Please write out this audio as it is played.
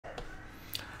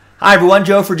Hi everyone,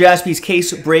 Joe for JASPY'S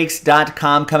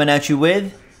coming at you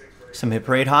with some Hit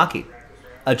Parade hockey.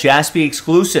 A JASPY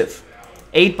exclusive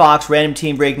 8-box random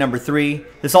team break number 3.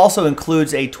 This also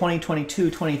includes a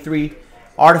 2022-23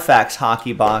 Artifacts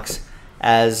hockey box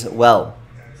as well.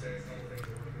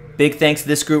 Big thanks to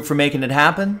this group for making it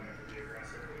happen.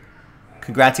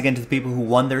 Congrats again to the people who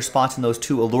won their spots in those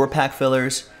 2 Allure Pack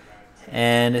fillers.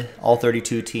 And all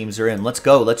 32 teams are in. Let's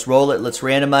go. Let's roll it. Let's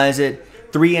randomize it.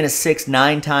 3 and a 6,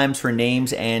 9 times for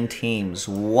names and teams.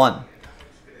 1,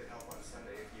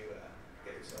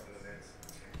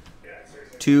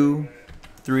 2,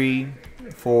 3,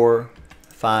 4,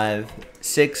 5,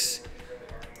 6,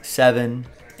 7,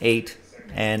 8,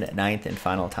 and 9th and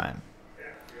final time.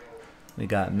 We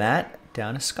got Matt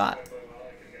down to Scott.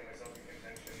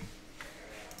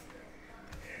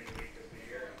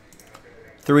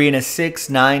 3 and a 6,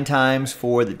 9 times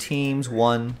for the teams.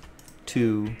 1,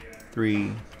 2,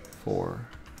 3, 4,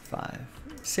 5,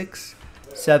 6,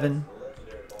 7,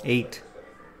 8,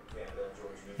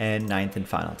 and 9th and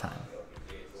final time.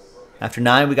 After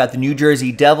 9, we got the New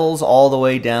Jersey Devils all the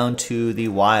way down to the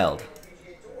Wild.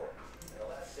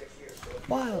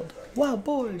 Wild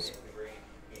boys.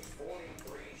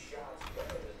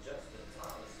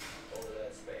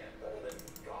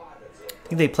 I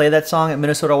think they play that song at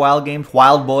Minnesota Wild games.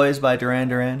 Wild Boys by Duran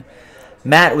Duran.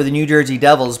 Matt with the New Jersey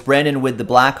Devils. Brandon with the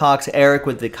Blackhawks. Eric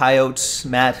with the Coyotes.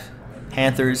 Matt,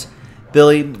 Panthers.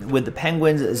 Billy with the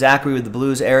Penguins. Zachary with the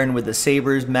Blues. Aaron with the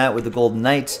Sabres. Matt with the Golden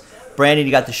Knights. Brandon,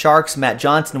 you got the Sharks. Matt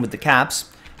Johnson with the Caps.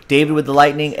 David with the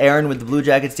Lightning. Aaron with the Blue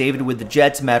Jackets. David with the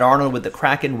Jets. Matt Arnold with the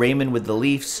Kraken. Raymond with the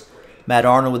Leafs. Matt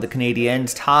Arnold with the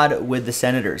Canadiens. Todd with the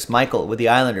Senators. Michael with the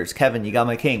Islanders. Kevin, you got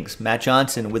my Kings. Matt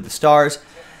Johnson with the Stars.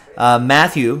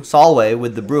 Matthew Solway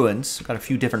with the Bruins. Got a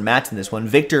few different Matts in this one.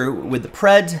 Victor with the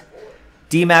Preds.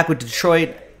 D-Mac with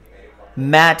Detroit.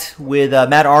 Matt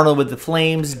Arnold with the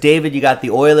Flames. David, you got the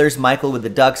Oilers. Michael with the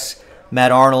Ducks.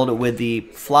 Matt Arnold with the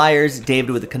Flyers.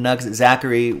 David with the Canucks.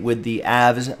 Zachary with the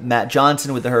Avs. Matt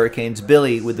Johnson with the Hurricanes.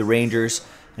 Billy with the Rangers.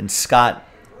 And Scott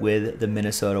with the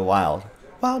Minnesota Wild.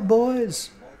 Wild boys.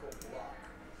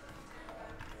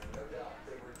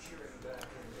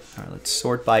 All right, let's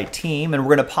sort by team, and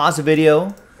we're going to pause the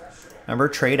video. Remember,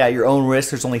 trade at your own risk.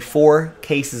 There's only 4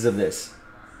 cases of this,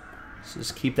 so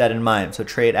just keep that in mind. So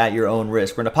trade at your own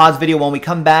risk. We're going to pause the video. When we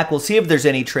come back, we'll see if there's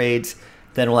any trades.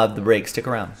 Then we'll have the break. Stick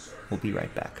around. We'll be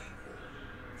right back.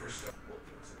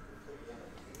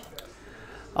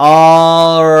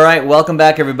 All right, welcome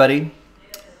back, everybody.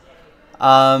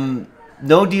 No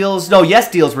deals. No, yes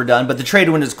deals were done, but the trade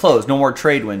window is closed. No more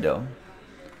trade window.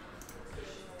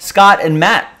 Scott and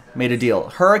Matt made a deal.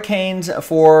 Hurricanes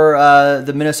for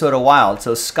the Minnesota Wild.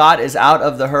 So Scott is out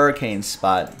of the Hurricanes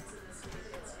spot.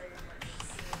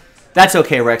 That's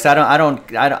okay, Rex.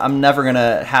 I'm never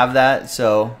gonna have that.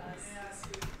 So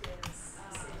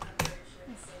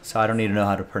I don't need to know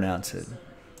how to pronounce it.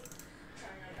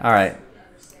 All right.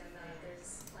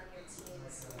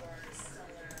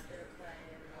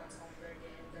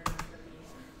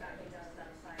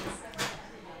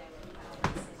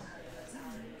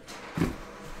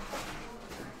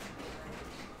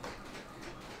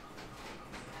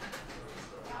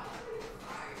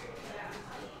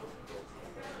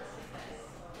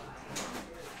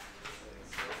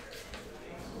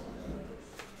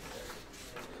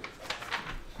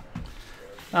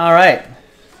 All right.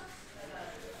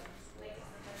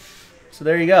 So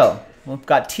there you go. We've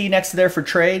got T next to there for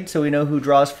trade, so we know who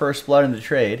draws first blood in the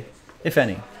trade, if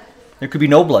any. There could be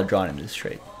no blood drawn in this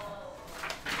trade.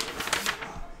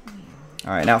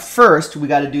 All right, now first we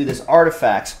got to do this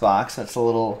Artifacts box. That's a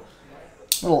little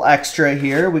extra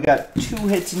here. We got 2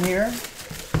 hits in here.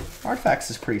 Artifacts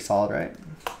is pretty solid, right?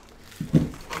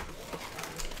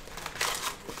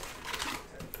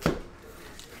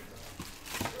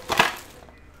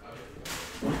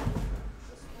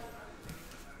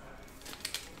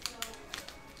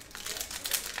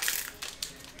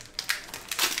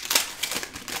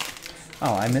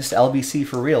 Oh, I missed LBC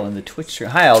for real in the Twitch stream.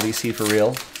 Hi, LBC for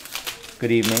real.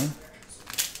 Good evening.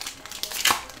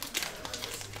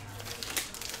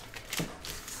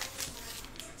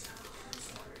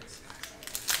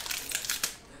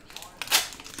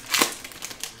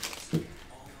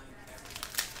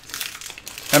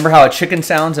 Remember how a chicken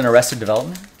sounds in Arrested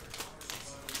Development?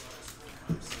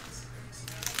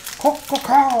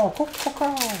 Cow,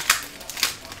 cow.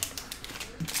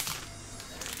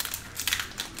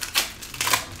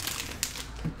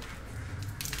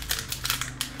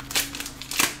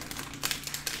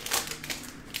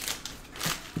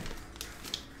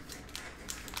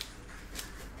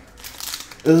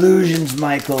 Illusions,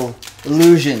 Michael.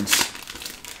 Illusions.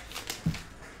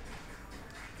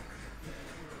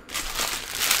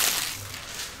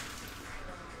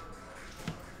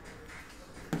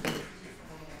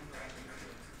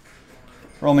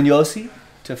 Roman Josi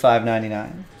to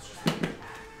 599.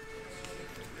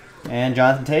 And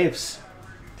Jonathan Taves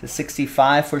to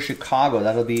 65 for Chicago.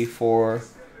 That'll be for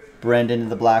Brendan and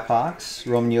the Blackhawks.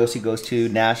 Roman Josi goes to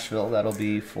Nashville. That'll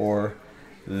be for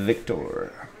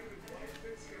Victor.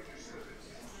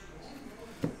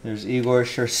 There's Igor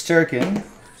Shesterkin.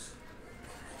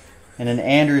 And an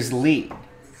Anders Lee.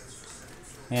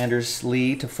 Anders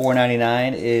Lee to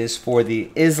 499 is for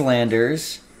the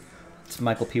Islanders. It's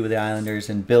Michael P. with the Islanders,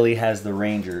 and Billy has the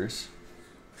Rangers.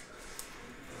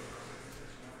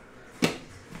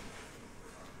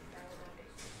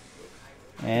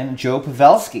 And Joe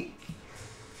Pavelski.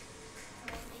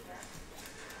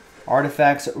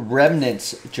 Artifacts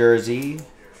Remnants jersey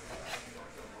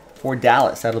for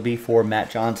Dallas. That'll be for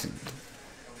Matt Johnson.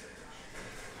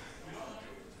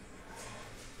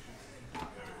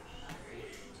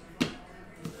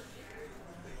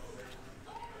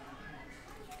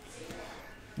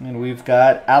 And we've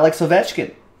got Alex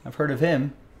Ovechkin. I've heard of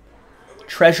him.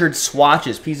 Treasured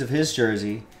Swatches, piece of his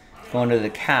jersey, going to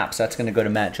the Caps. That's going to go to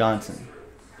Matt Johnson.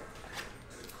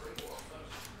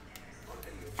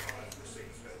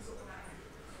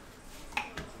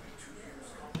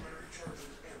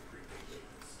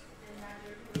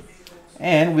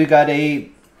 And we got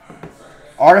a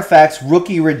Artifacts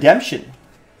Rookie Redemption.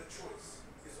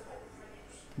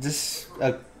 This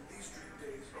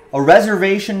a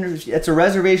reservation. It's a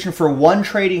reservation for one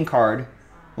trading card.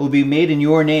 Will be made in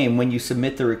your name when you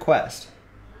submit the request.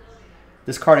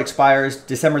 This card expires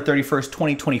December 31st,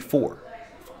 2024.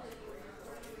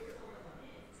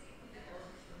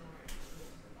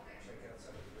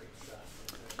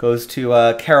 Goes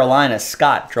to Carolina.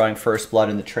 Scott drawing first blood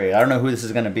in the trade. I don't know who this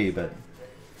is going to be, but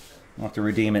I'll have to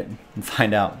redeem it and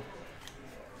find out.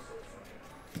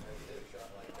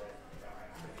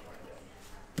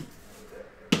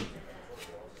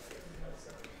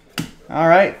 All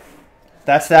right.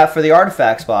 That's that for the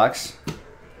Artifacts box.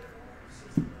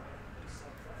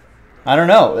 I don't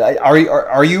know.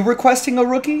 Are you requesting a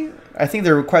rookie? I think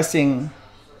they're requesting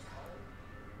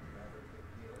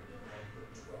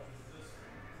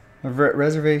a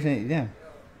reservation. Yeah.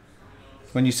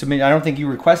 When you submit, I don't think you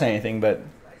request anything, but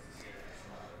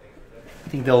I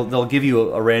think they'll give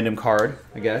you a random card,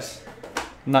 I guess.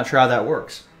 I'm not sure how that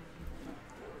works.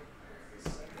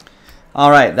 All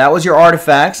right, that was your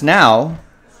Artifacts. Now,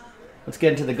 let's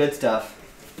get into the good stuff.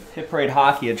 Hit Parade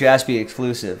Hockey, a JASPY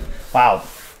exclusive. Wow.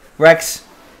 Rex,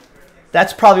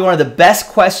 that's probably one of the best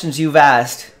questions you've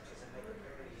asked.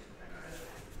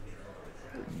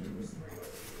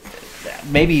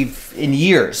 Maybe in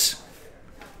years.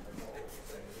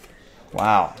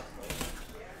 Wow.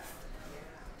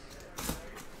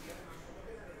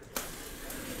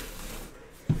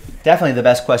 Definitely the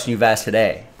best question you've asked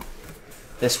today,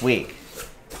 this week.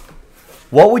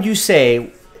 What would you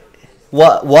say,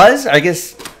 what was, I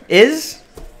guess, is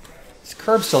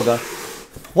Curb still going?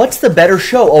 What's the better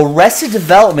show, Arrested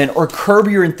Development or Curb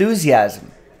Your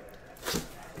Enthusiasm?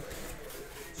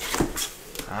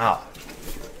 Wow.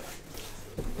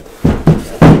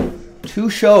 Two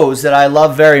shows that I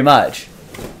love very much.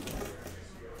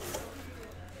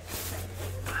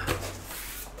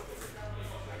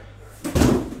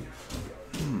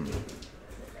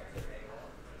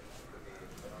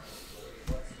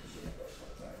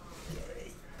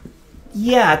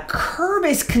 Yeah, Curb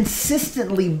is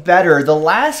consistently better. The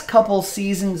last couple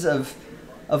seasons of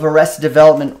Arrested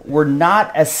Development were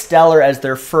not as stellar as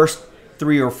their first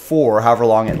 3 or 4, however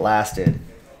long it lasted.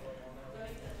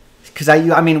 Because,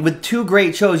 I mean, with two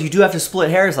great shows, you do have to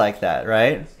split hairs like that,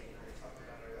 right?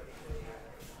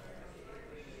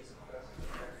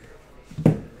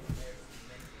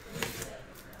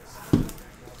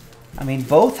 I mean,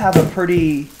 both have a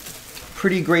pretty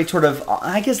great sort of,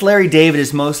 I guess Larry David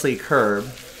is mostly Curb.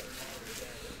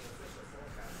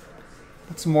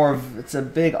 It's more of, it's a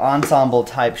big ensemble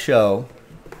type show.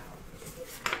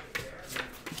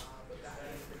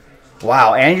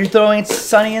 Wow, and you're throwing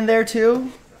Sonny in there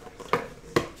too?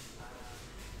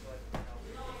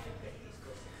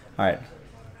 All right.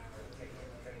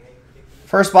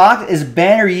 First box is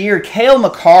Banner Year, Cale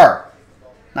Makar.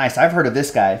 Nice, I've heard of this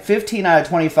guy. 15 out of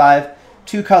 25.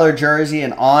 2-color jersey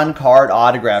and on-card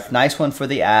autograph. Nice one for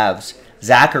the Avs.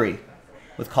 Zachary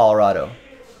with Colorado.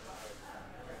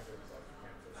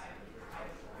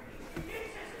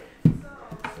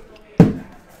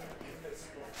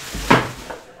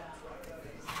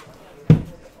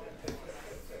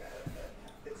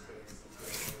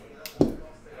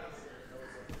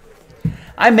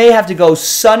 I may have to go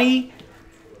Sonny,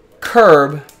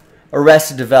 Curb,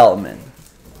 Arrested Development.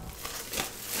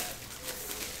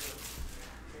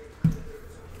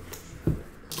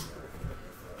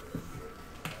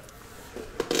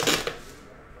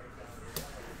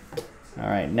 All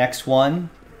right, next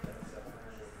one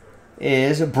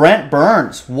is Brent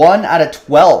Burns,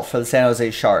 1/12 for the San Jose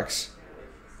Sharks.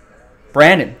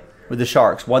 Brandon with the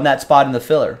Sharks won that spot in the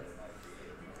filler.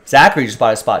 Zachary just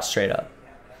bought a spot straight up.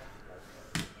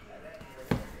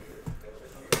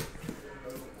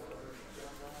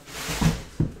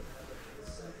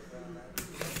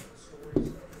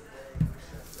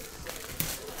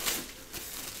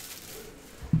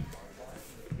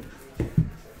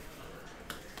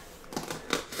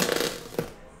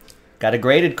 Got a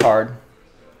graded card.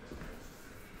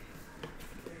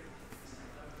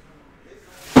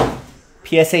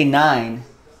 PSA 9.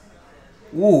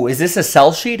 Ooh, is this a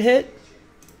sell sheet hit?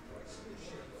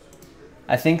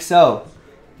 I think so.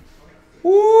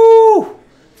 Woo!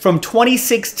 From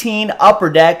 2016 Upper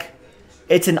Deck,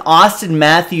 it's an Austin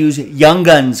Matthews Young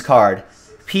Guns card.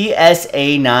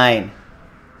 PSA 9.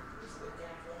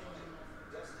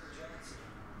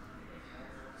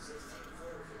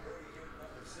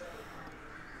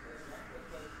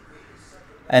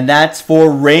 And that's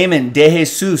for Raymond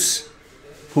DeJesus,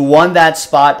 who won that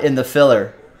spot in the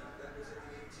filler.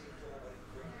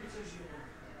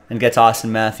 And gets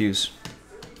Austin Matthews.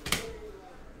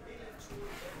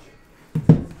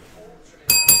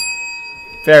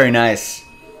 Very nice.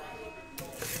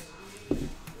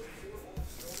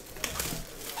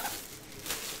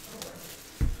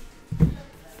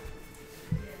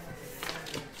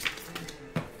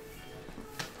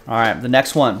 All right, the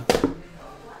next one.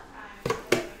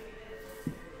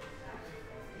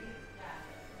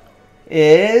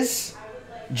 Is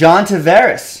John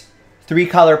Tavares,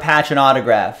 3-color patch and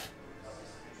autograph.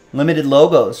 Limited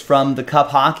logos from the Cup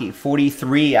Hockey,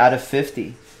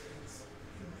 43/50.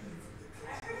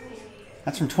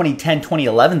 That's from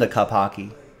 2010-2011, the Cup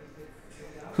Hockey.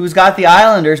 Who's got the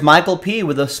Islanders? Michael P.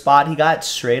 with a spot he got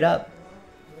straight up.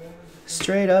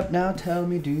 Straight up, now tell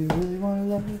me, do you really want to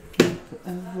love me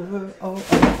forever? Oh,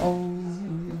 oh, oh.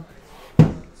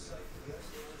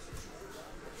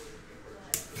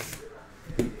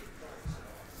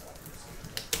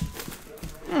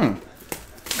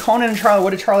 Conan and Charlie,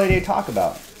 what did Charlie Day talk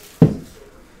about?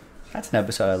 That's an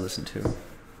episode I listened to.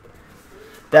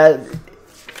 That,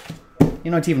 you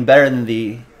know, it's even better than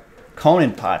the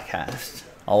Conan podcast.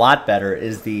 A lot better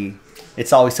is the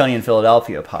It's Always Sunny in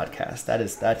Philadelphia podcast.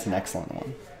 That's an excellent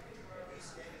one.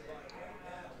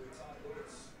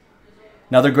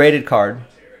 Another graded card.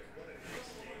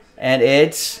 And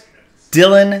it's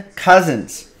Dylan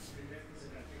Cousins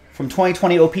from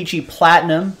 2020 O-Pee-Chee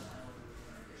Platinum.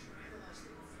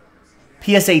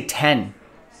 PSA 10.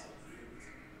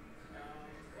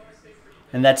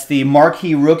 And that's the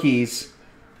Marquee Rookies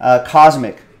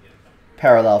Cosmic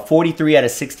Parallel.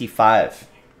 43/65.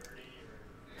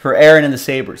 For Aaron and the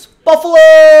Sabres.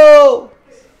 Buffalo!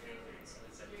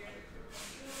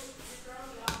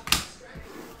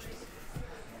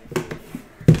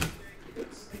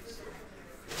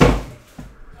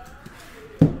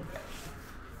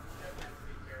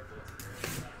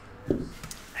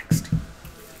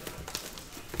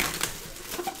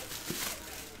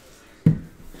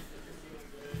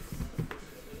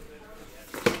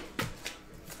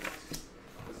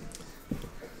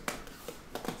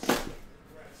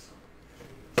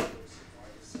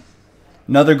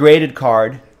 Another graded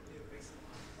card.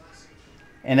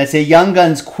 And it's a Young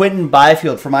Guns Quentin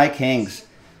Byfield for my Kings.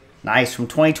 Nice. From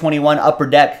 2021 Upper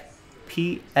Deck.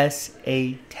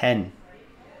 PSA 10.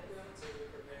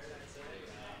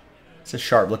 It's a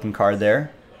sharp looking card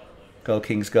there. Go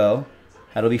Kings go.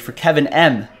 That'll be for Kevin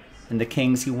M. And the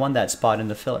Kings. He won that spot in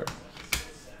the filler.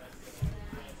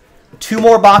 2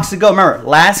 more boxes to go. Remember,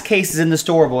 last case is in the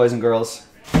store, boys and girls.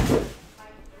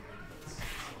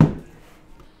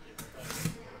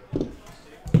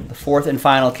 Fourth and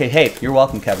final case. Hey, you're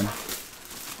welcome, Kevin.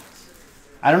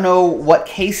 I don't know what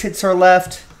case hits are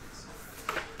left,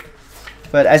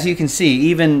 but as you can see,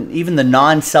 even the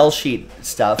non-sell sheet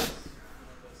stuff,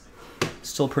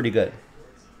 still pretty good.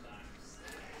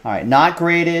 All right, not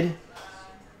graded.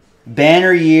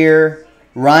 Banner year,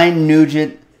 Ryan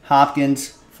Nugent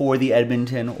Hopkins for the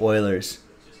Edmonton Oilers.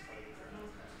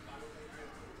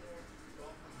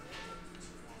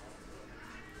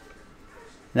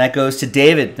 And that goes to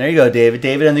David. There you go, David.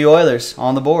 David and the Oilers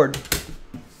on the board.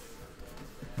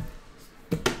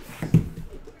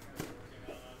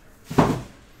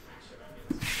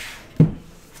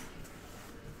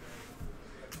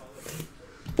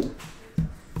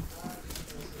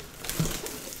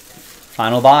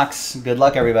 Final box. Good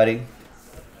luck, everybody.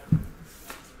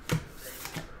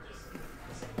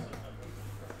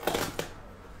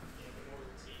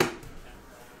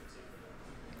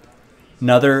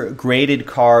 Another graded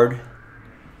card.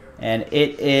 And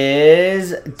it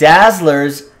is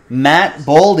Dazzlers, Matt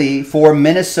Boldy for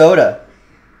Minnesota.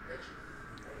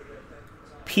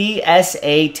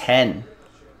 PSA 10.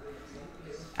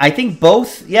 I think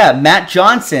both, yeah, Matt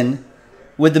Johnson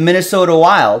with the Minnesota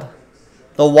Wild.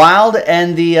 The Wild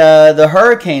and the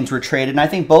Hurricanes were traded, and I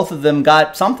think both of them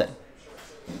got something.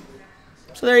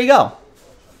 So there you go.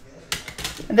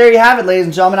 And there you have it, ladies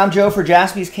and gentlemen. I'm Joe for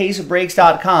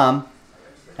JaspysCaseBreaks.com.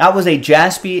 That was a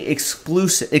Jaspy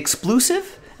exclusive.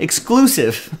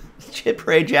 Chip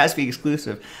Parade Jaspy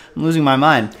exclusive. I'm losing my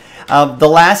mind. The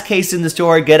last case in the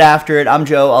store. Get after it. I'm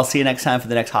Joe. I'll see you next time for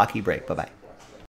the next hockey break. Bye-bye.